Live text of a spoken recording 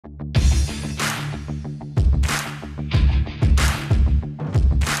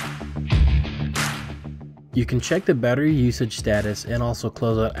You can check the battery usage status and also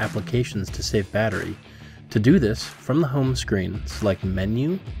close out applications to save battery. To do this, from the home screen, select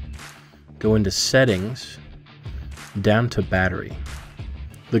Menu, go into Settings, down to Battery.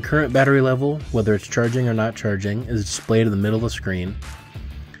 The current battery level, whether it's charging or not charging, is displayed in the middle of the screen.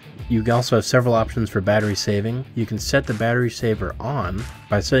 You also have several options for battery saving. You can set the battery saver on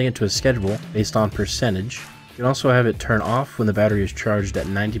by setting it to a schedule based on percentage. You can also have it turn off when the battery is charged at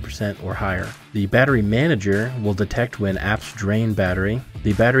 90% or higher. The battery manager will detect when apps drain battery.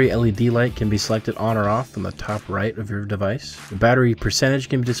 The battery LED light can be selected on or off on the top right of your device. The battery percentage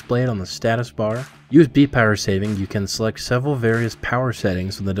can be displayed on the status bar. USB power saving, you can select several various power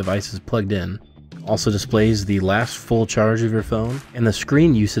settings when the device is plugged in. Also displays the last full charge of your phone, and the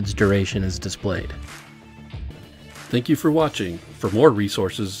screen usage duration is displayed. Thank you for watching. For more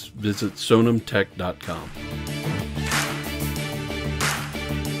resources, visit sonimtech.com.